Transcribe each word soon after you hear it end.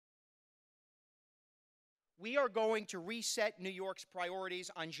We are going to reset New York's priorities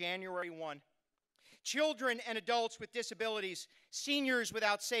on January 1. Children and adults with disabilities, seniors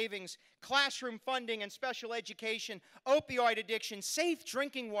without savings, classroom funding and special education, opioid addiction, safe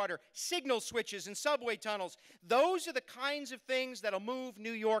drinking water, signal switches and subway tunnels. Those are the kinds of things that'll move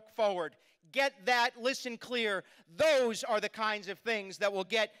New York forward. Get that, listen clear. Those are the kinds of things that will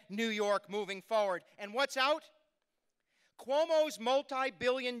get New York moving forward. And what's out? Cuomo's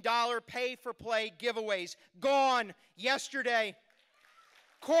multi-billion-dollar pay-for-play giveaways, gone yesterday.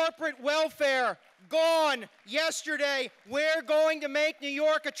 Corporate welfare, gone yesterday. We're going to make New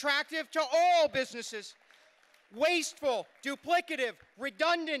York attractive to all businesses. Wasteful, duplicative,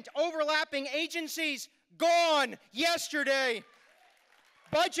 redundant, overlapping agencies, gone yesterday.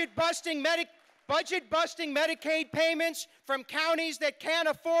 Budget-busting Medicaid payments from counties that can't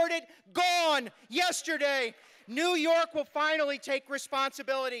afford it, gone yesterday. New York will finally take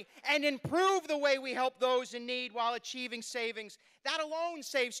responsibility and improve the way we help those in need while achieving savings. That alone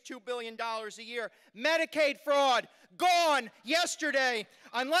saves $2 billion a year. Medicaid fraud, gone yesterday.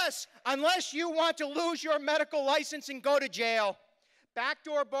 Unless you want to lose your medical license and go to jail.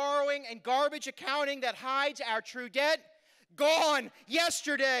 Backdoor borrowing and garbage accounting that hides our true debt, gone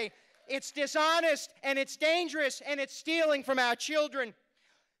yesterday. It's dishonest and it's dangerous and it's stealing from our children.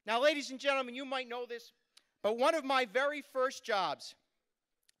 Now, ladies and gentlemen, you might know this, but one of my very first jobs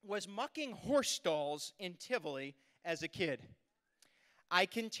was mucking horse stalls in Tivoli as a kid. I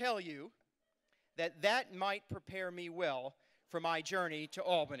can tell you that that might prepare me well for my journey to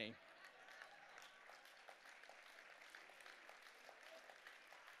Albany.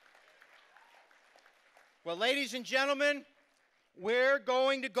 Well, ladies and gentlemen, we're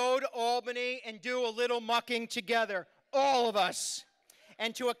going to go to Albany and do a little mucking together, all of us.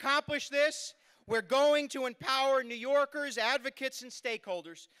 And to accomplish this, we're going to empower New Yorkers, advocates, and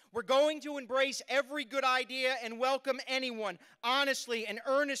stakeholders. We're going to embrace every good idea and welcome anyone honestly and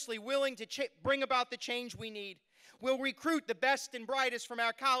earnestly willing to bring about the change we need. We'll recruit the best and brightest from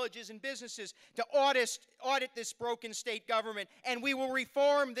our colleges and businesses to audit this broken state government, and we will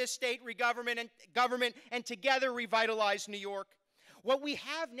reform this state government and together revitalize New York. What we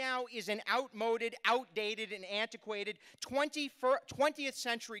have now is an outdated, and antiquated 20th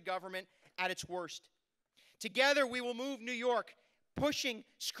century government at its worst. Together, we will move New York, pushing,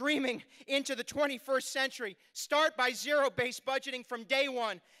 screaming into the 21st century. Start by zero-based budgeting from day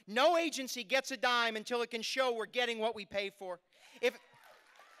one. No agency gets a dime until it can show we're getting what we pay for.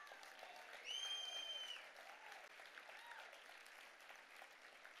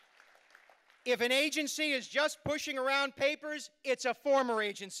 If an agency is just pushing around papers, it's a former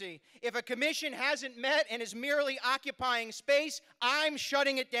agency. If a commission hasn't met and is merely occupying space, I'm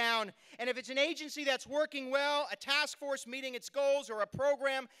shutting it down. And if it's an agency that's working well, a task force meeting its goals, or a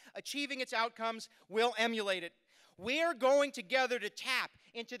program achieving its outcomes, we'll emulate it. We're going together to tap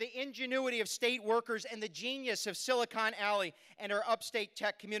into the ingenuity of state workers and the genius of Silicon Alley and our upstate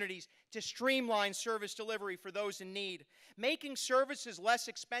tech communities to streamline service delivery for those in need, making services less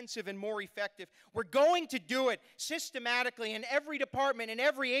expensive and more effective. We're going to do it systematically in every department, in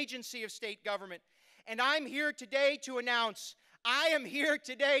every agency of state government. And I'm here today to announce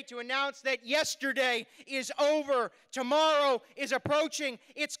that yesterday is over. Tomorrow is approaching.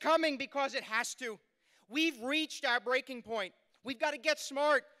 It's coming because it has to. We've reached our breaking point. We've got to get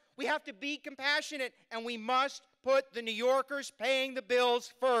smart. We have to be compassionate, and we must put the New Yorkers paying the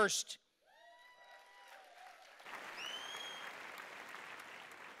bills first.